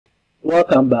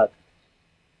Welcome back.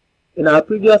 In our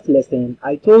previous lesson,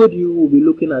 I told you we'll be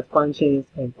looking at functions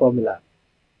and formula.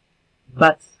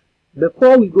 But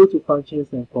before we go to functions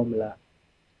and formula,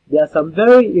 there are some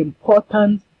very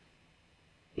important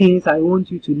things I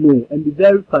want you to know and be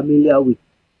very familiar with.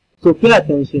 So pay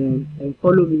attention and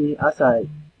follow me as I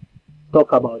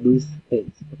talk about those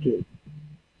things. Okay.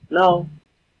 Now,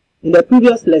 in the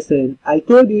previous lesson, I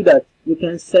told you that you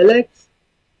can select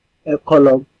a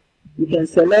column, you can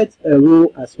select a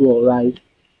row as well, right?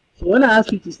 So when I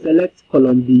ask you to select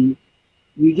column B,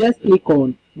 you just click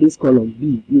on this column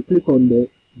B. You click on the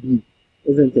B,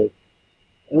 isn't it?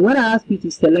 And when I ask you to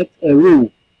select a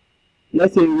row,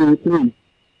 let's say row 3,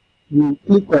 you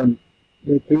click on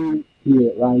the 3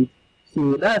 here, right?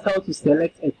 So that's how to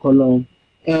select a column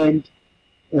and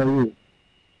a row.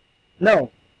 Now,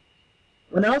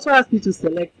 when I also ask you to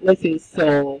select, let's say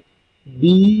cell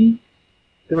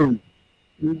B3,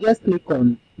 you just click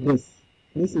on this.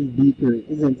 This is B3,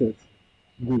 isn't it?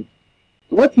 Good.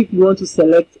 What if you want to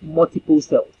select multiple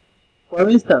cells? For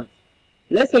instance,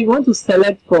 let's say you want to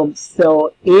select from cell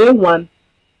A1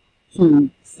 to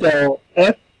cell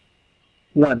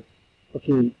F1.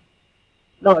 Okay.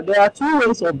 Now, there are two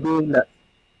ways of doing that.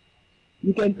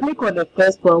 You can click on the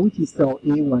first one, which is cell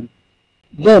A1.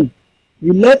 Then,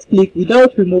 you left click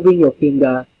without removing your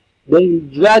finger. Then you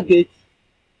drag it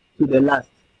to the last.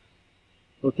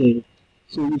 Okay,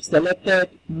 so you've selected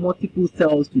multiple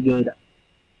cells together.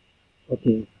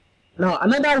 Okay, now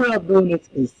another way of doing it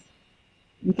is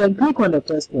you can click on the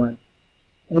first one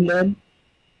and then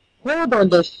hold on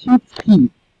the shift key.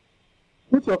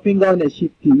 Put your finger on the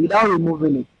shift key without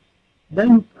removing it.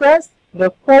 Then you press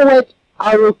the forward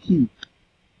arrow key.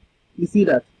 You see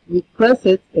that? You press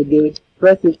it again,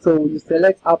 press it so you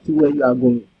select up to where you are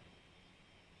going.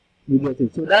 You get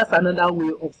it? So that's another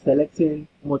way of selecting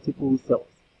multiple cells.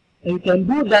 And you can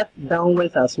do that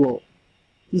downwards as well.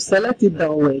 To select it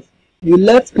downwards, you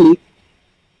left click,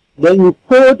 then you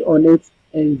hold on it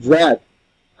and drag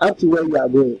up to where you are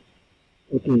going.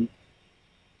 Okay.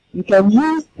 You can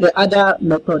use the other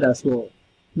method as well.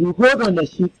 You hold on the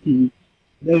shift key,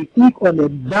 then you click on the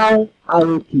down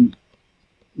arrow key.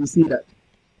 You see that?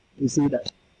 You see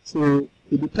that? So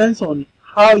it depends on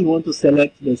how you want to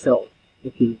select the cell.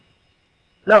 Okay.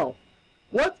 Now,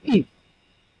 what if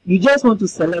you just want to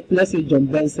select, let's say, John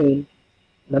Benson,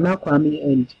 Nana Kwame,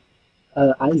 and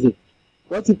Isaac?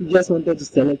 What if you just wanted to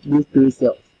select those 3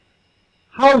 cells?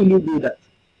 How will you do that?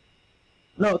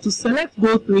 Now, to select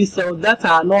those 3 cells that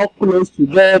are not close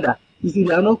together, you see,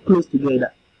 they are not close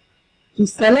together. To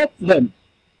select them,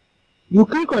 you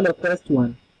click on the first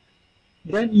one,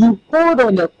 then you hold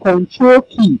on the control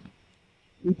key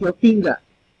with your finger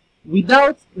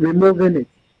without removing it.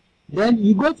 Then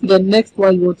you go to the next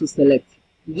one you want to select.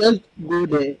 You just go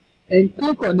there and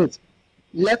click on it.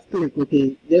 Left click,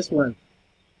 okay, this one.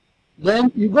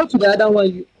 Then you go to the other one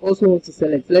you also want to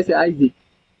select. Let's say Isaac.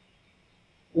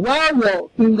 While your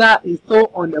finger is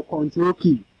still on the control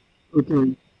key,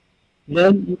 okay,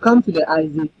 then you come to the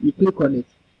Isaac, you click on it.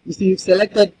 You see, you've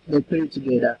selected the 3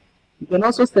 together. You can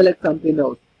also select something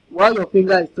else while your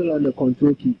finger is still on the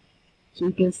control key. So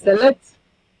you can select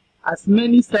as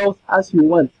many cells as you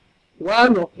want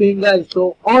while your finger is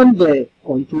still on the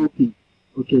control key.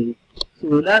 Okay,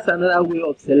 so that's another way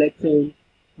of selecting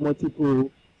multiple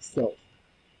cells.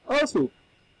 Also,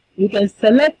 you can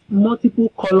select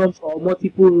multiple columns or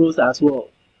multiple rows as well.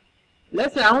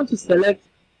 Let's say I want to select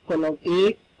column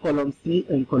A, column C,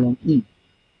 and column E.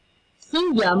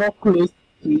 Since they are not close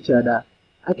to each other,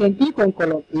 I can click on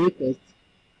column A first,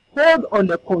 hold on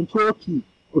the control key,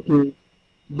 okay,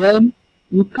 then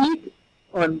you click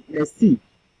on the C.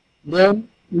 Then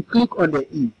you click on the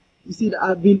E. You see that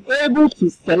I've been able to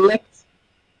select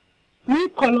 3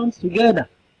 columns together.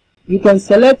 You can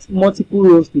select multiple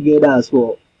rows together as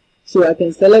well. So I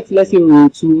can select, let's say, row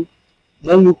 2.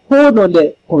 Then you hold on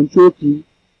the control key.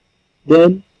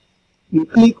 Then you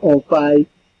click on 5.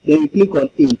 Then you click on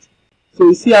 8. So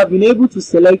you see I've been able to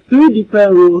select 3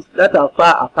 different rows that are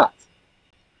far apart.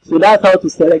 So that's how to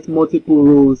select multiple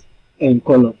rows and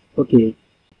columns. Okay.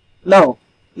 Now,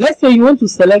 let's say you want to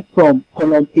select from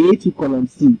column A to column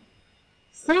C.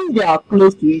 Since they are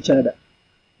close to each other,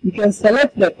 you can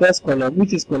select the first column,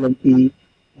 which is column A,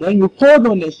 then you hold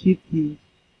on the shift key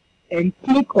and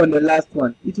click on the last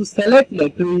one. It will select the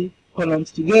 3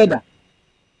 columns together.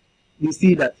 You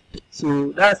see that?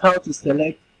 So that's how to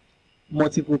select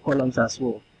multiple columns as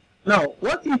well. Now,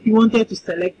 what if you wanted to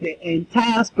select the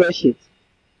entire spreadsheet?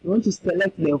 You want to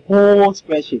select the whole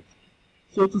spreadsheet.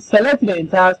 So to select the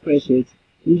entire spreadsheet,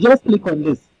 you just click on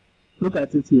this. Look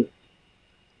at it here.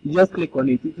 You just click on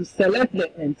it. It will select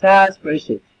the entire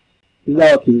spreadsheet. Is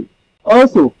that okay?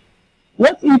 Also,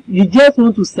 what if you just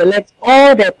want to select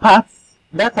all the parts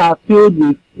that are filled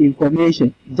with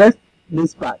information, just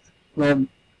this part from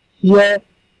here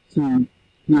to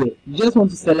here? You just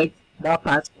want to select that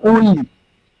part only.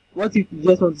 What if you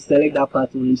just want to select that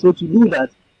part only? So to do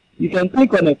that, you can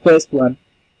click on the first one.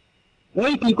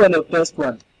 When you click on the first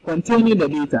one containing the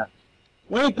data,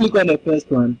 when you click on the first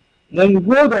one, then you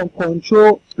hold on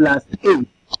Ctrl+A.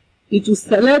 It will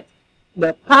select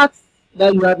the parts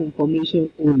that you have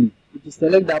information only. It will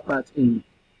select that part only.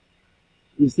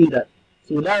 You see that?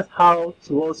 So that's how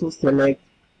to also select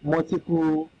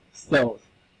multiple cells.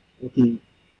 Okay.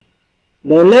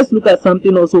 Then let's look at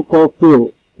something also called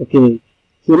fill. Okay.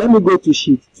 So let me go to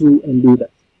sheet 2 and do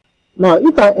that. Now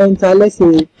if I enter, let's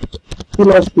say,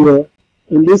 fill here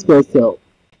in this first cell.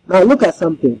 Now look at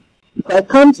something. If I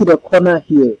come to the corner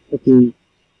here, okay,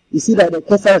 you see that the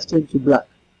cursor has changed to black.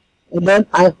 And then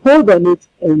I hold on it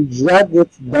and drag it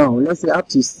down, let's say up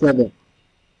to 7.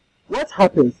 What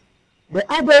happens? The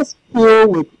others fill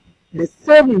with the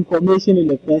same information in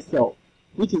the first cell,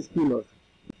 which is fillers.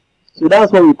 So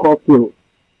that's what we call fill.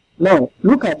 Now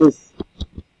look at this.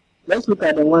 Let's look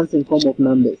at the ones in form of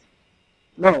numbers.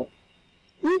 Now,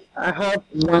 if I have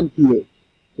 1 here,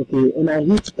 okay, and I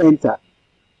hit enter,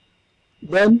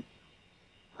 then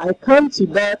I come to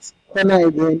that corner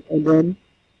again and then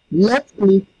left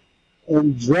click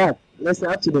and drag, let's say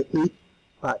up to the 8th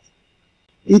part.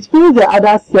 It fills the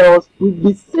other cells with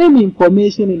the same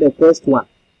information in the first one,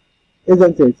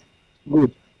 isn't it?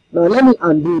 Good. Now let me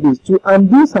undo this. To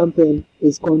undo something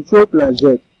is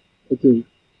Ctrl+Z. Okay.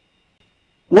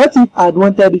 What if I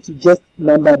wanted you to just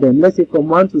number them, let's say from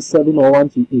 1 to 7 or 1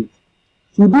 to 8?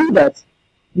 To do that,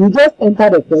 you just enter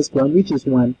the first one, which is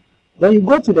 1. Then you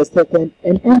go to the second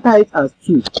and enter it as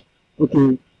 2.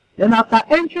 Okay. Then after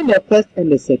entering the first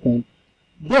and the second,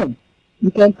 then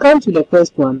you can come to the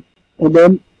first one and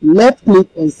then left click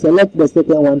and select the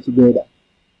second one together.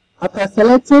 After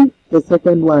selecting the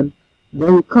second one,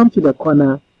 then you come to the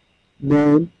corner,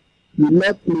 then you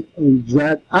left click and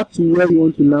drag up to where you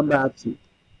want to number up to.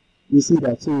 You see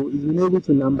that? So you've been able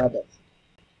to number that.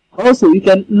 Also, you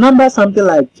can number something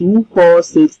like 2, 4,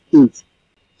 6, 8.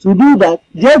 To do that,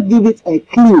 just give it a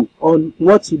clue on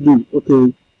what to do.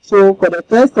 Okay. So for the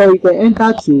first one, you can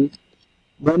enter 2.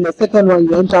 Then the second one,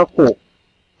 you enter 4.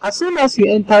 As soon as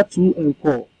you enter 2 and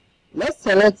 4, let's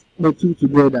select the 2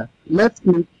 together. Left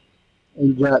click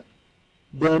and drag.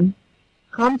 Then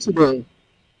come to the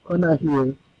corner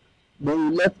here. Then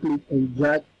you left click and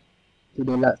drag to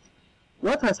the last.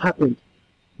 What has happened?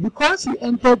 Because you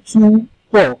entered 2,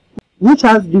 4, which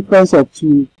has difference of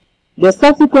 2, the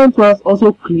subsequent ones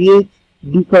also create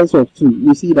difference of 2.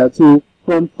 You see that? So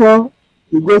from 4,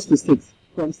 it goes to 6.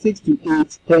 From 6 to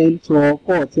 8, 10, 12,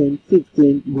 14,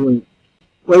 16, going.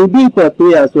 When you do it for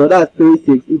 3 as well, that's 3,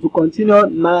 6. It will continue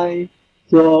 9,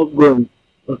 12, going.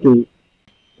 Okay.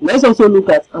 Let's also look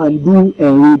at undo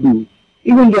and redo.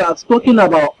 Even though I've spoken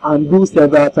about undo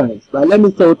several times, but let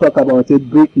me still talk about it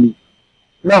briefly.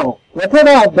 Now, whatever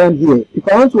I've done here, if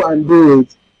I want to undo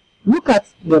it, look at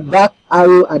the back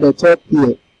arrow at the top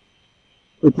here.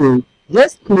 Okay,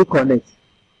 just click on it.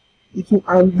 It will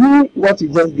undo what you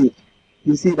just did.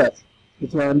 You see that?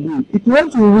 It will undo. If you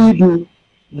want to redo,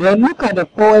 then look at the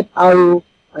forward arrow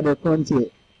at the front here.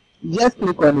 Just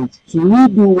click on it to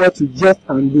redo what you just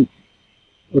undo.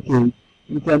 Okay,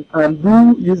 you can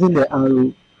undo using the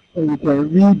arrow and you can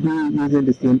redo using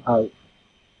the same arrow.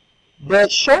 The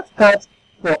shortcut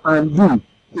for undo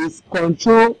is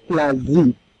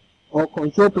Ctrl+Z or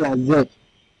Ctrl+Z.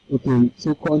 Okay,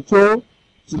 so Ctrl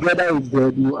together with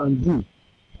Z, you undo.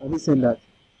 Have you seen that?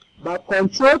 But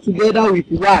Control together with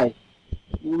Y,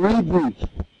 we redo.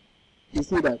 You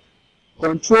see that?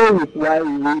 Control with Y, we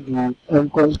redo,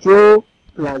 and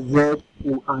Ctrl+Z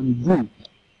will undo.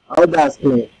 How that's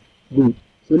clear? Good.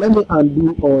 So let me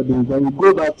undo all this, and we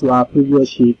go back to our previous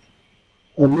sheet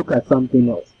and look at something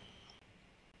else.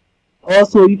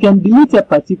 Also, you can delete a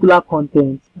particular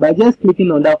content by just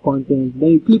clicking on that content.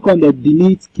 Then you click on the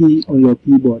delete key on your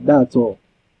keyboard. That's all.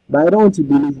 But I don't want to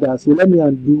delete that, so let me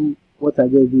undo what I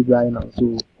just did right now.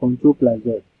 So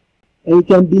Ctrl+Z. And you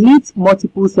can delete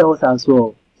multiple cells as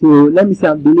well. So let me say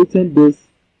I'm deleting this,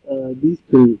 these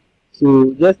 3.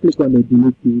 So just click on the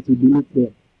delete key to delete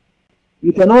them.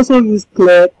 You can also use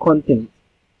clear content.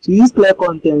 To use clear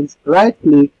content, right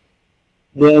click,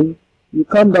 then you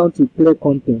come down to clear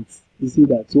contents. You see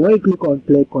that? So when you click on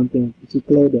clear content, it will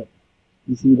clear them.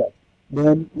 You see that?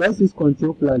 Then let's use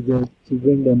Ctrl+Z to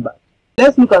bring them back.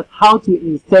 Let's look at how to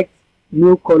insert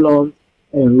new columns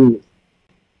and rows.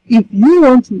 If you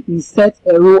want to insert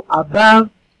a row above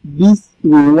this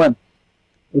row 1,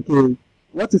 Okay,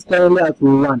 what is currently at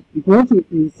row 1? If you want to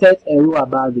insert a row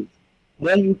above it,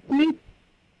 then you click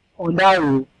on that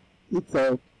row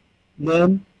itself,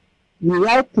 then you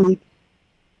right click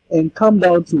and come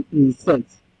down to insert.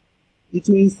 It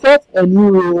will insert a new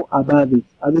row above it.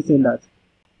 Have you seen that?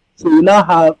 So you now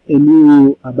have a new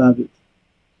row above it.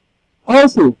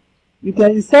 Also, you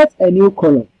can insert a new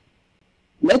column.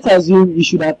 Let's assume you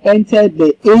should have entered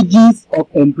the ages of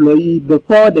employee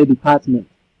before the department.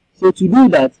 So to do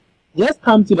that, just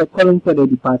come to the column for the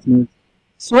department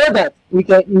so that we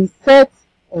can insert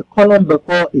a column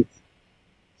before it.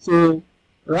 So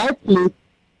right click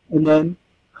and then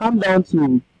come down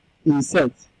to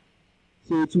insert.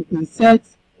 So to insert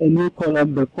a new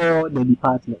column before the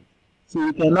department. So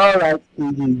we can now write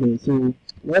ages there. So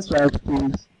let's write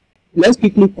age. Let's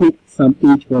quickly put some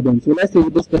age for them. So let's say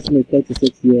this person is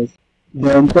 36 years,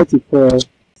 then 34.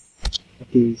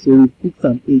 Okay, so we put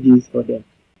some ages for them.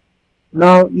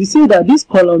 Now you see that this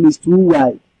column is too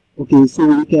wide. Okay, so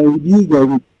we can reduce the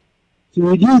width. To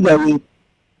reduce the width,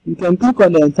 you can click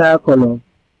on the entire column.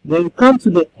 Then you come to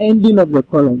the ending of the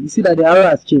column. You see that the arrow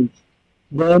has changed.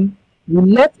 Then you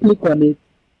left click on it,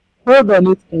 hold on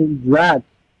it and drag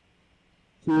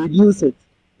to reduce it.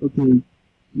 Okay,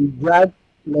 you drag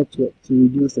leftward to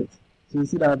reduce it. So you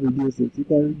see that I've reduced it. You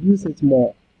can reduce it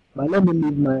more, but let me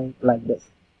leave mine like this.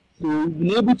 So we've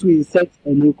been able to insert a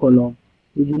new column.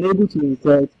 We've been able to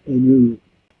insert a new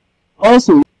row.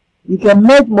 Also, you can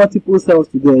merge multiple cells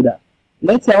together.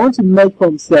 Let's say I want to merge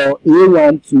from cell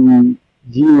A1 to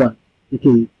G1.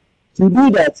 Okay, to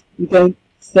do that, you can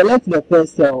select the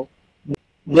first cell,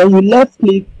 then you left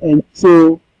click and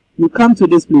so you come to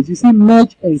this place. You see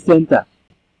merge and center.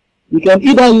 You can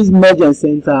either use merge and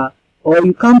center, or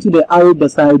you come to the arrow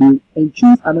beside it and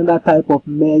choose another type of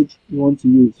merge you want to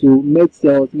use. So merge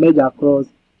cells, merge across,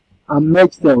 and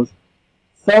merge cells.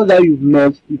 Cells that you've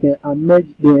merged, you can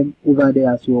unmerge them over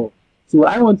there as well. So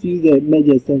I want to use the merge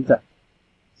and center.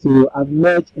 So I've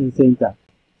merged and center.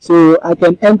 So I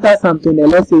can enter something,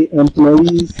 let's say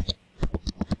employees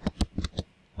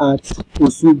at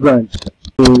Osu branch.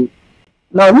 So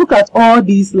now look at all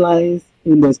these lines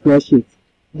in the spreadsheet.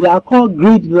 They are called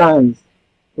grid lines.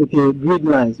 Okay, grid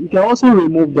lines. You can also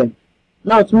remove them.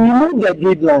 Now to remove the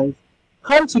grid lines,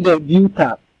 come to the view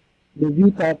tab. The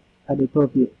view tab at the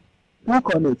top here.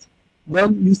 Click on it.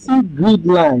 Then you see grid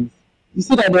lines. You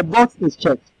see that the box is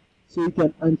checked. So you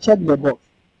can uncheck the box.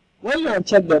 When you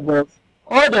uncheck the box,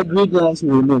 all the grid lines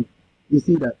will remain. You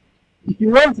see that. If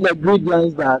you want the grid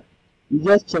lines back, you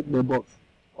just check the box.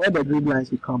 All the grid lines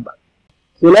will come back.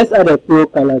 So let's add a fill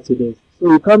color to this.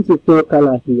 So you come to fill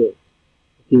color here.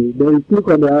 Okay, then you click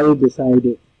on the arrow beside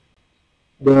it.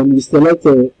 Then you select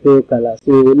a fill color.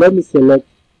 So let me select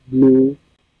blue.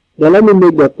 Then let me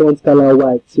make the font color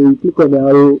white. So you click on the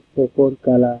arrow for font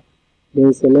color.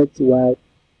 Then select white.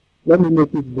 Let me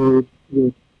make it bold.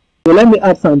 Good. So let me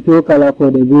add some fill color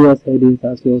for the various headings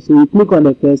as well. So you click on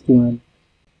the first one.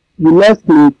 You left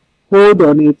click, hold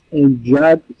on it and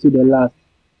drag to the last.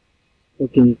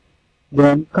 Okay.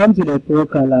 Then come to the fill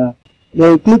color.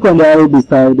 Then you click on the arrow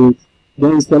beside it.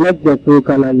 Then you select the fill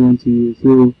color you want to use.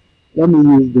 So let me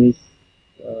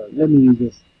use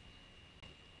this.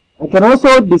 I can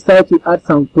also decide to add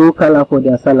some fill color for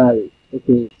their salary.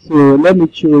 Okay, so let me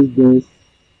choose this.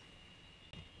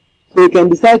 So you can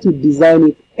decide to design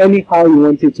it anyhow you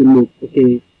want it to look.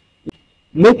 Okay,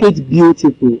 make it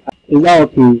beautiful. Is that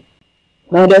okay?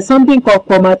 Now there's something called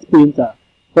format painter.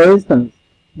 For instance,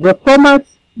 the format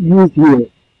used here.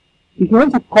 If you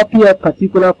want to copy a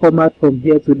particular format from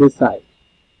here to this side,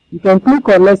 you can click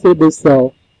on, let's say, this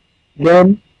cell.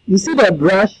 Then you see the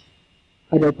brush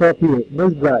at the top here,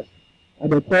 this brush at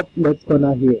the top left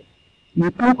corner here.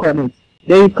 You click on it.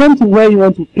 Then you come to where you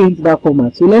want to paint that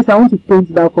format. So let's say I want to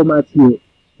paint that format here.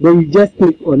 Then you just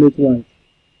click on it once.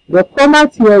 The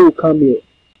format here will come here.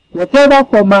 Whatever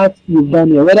format you've done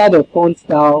here, whether the font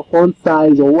style, font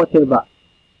size, or whatever,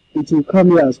 it will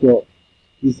come here as well.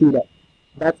 You see that?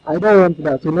 But I don't want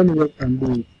that, so let me just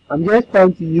undo it. I'm just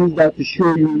trying to use that to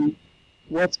show you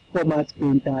what format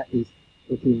painter is.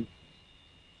 Okay.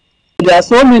 There are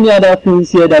so many other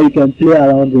things here that you can play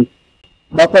around with.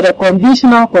 But for the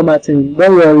conditional formatting,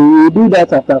 don't worry, we will do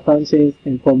that after functions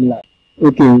and formula.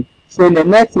 Okay. So in the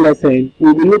next lesson,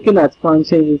 we'll be looking at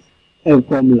functions and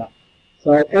formula.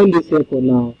 So I'll end this here for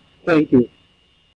now. Thank you.